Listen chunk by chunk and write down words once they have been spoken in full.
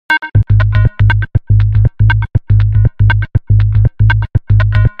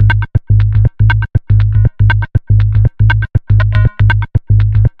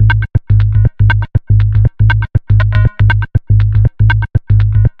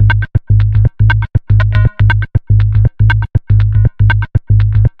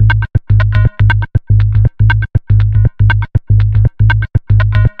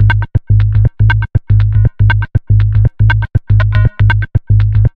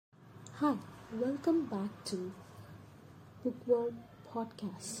Welcome back to Bookworm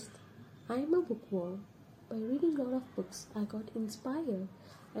Podcast. I am a bookworm. By reading a lot of books, I got inspired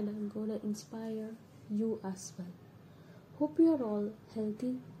and I'm gonna inspire you as well. Hope you are all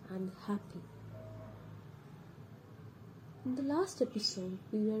healthy and happy. In the last episode,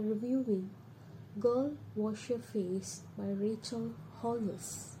 we were reviewing Girl Wash Your Face by Rachel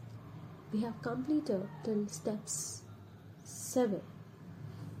Hollis. We have completed till steps 7.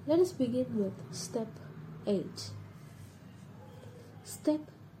 Let us begin with step 8. Step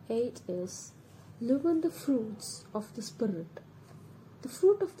 8 is live on the fruits of the Spirit. The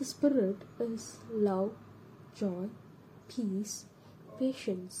fruit of the Spirit is love, joy, peace,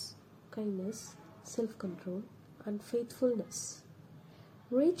 patience, kindness, self-control, and faithfulness.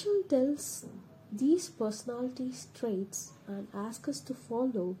 Rachel tells these personality traits and asks us to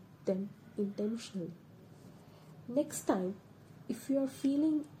follow them intentionally. Next time, if you are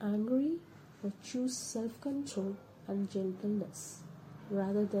feeling angry, choose self-control and gentleness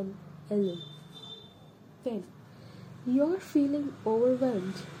rather than yelling. When you are feeling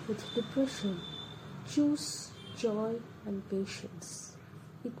overwhelmed with depression, choose joy and patience.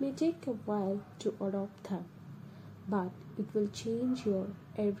 It may take a while to adopt them, but it will change your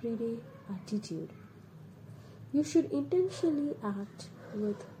everyday attitude. You should intentionally act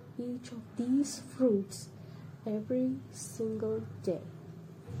with each of these fruits every single day.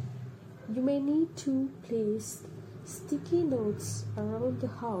 You may need to place sticky notes around the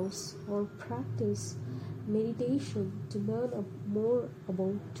house or practice meditation to learn more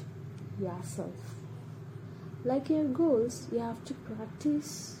about yourself. Like your goals, you have to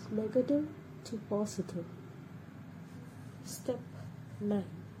practice negative to positive. Step 9.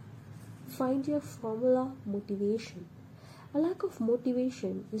 Find your formula motivation. A lack of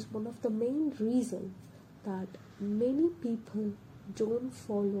motivation is one of the main reasons that many people don't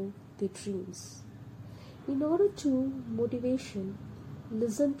follow their dreams. In order to motivation,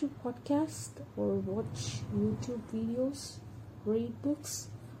 listen to podcasts or watch YouTube videos, read books,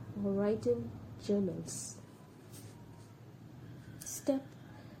 or write in journals. Step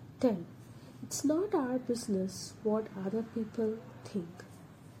 10. It's not our business what other people think.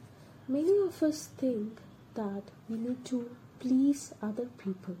 Many of us think that we need to please other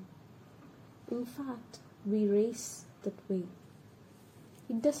people. In fact, we race that way.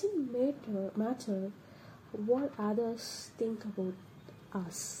 It doesn't matter what others think about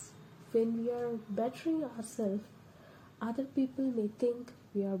us. When we are bettering ourselves, other people may think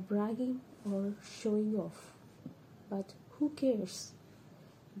we are bragging or showing off. But who cares?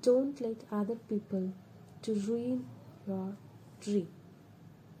 Don't let other people to ruin your dream.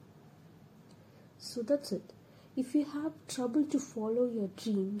 So that's it. If you have trouble to follow your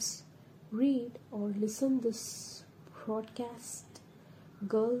dreams, read or listen this broadcast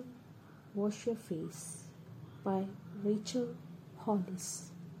Girl Wash Your Face by Rachel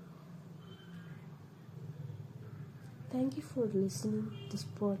Hollis. Thank you for listening to this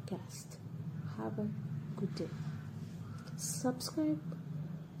broadcast. Have a good day. Subscribe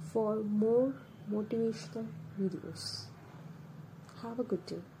for more motivational videos. Have a good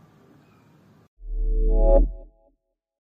day.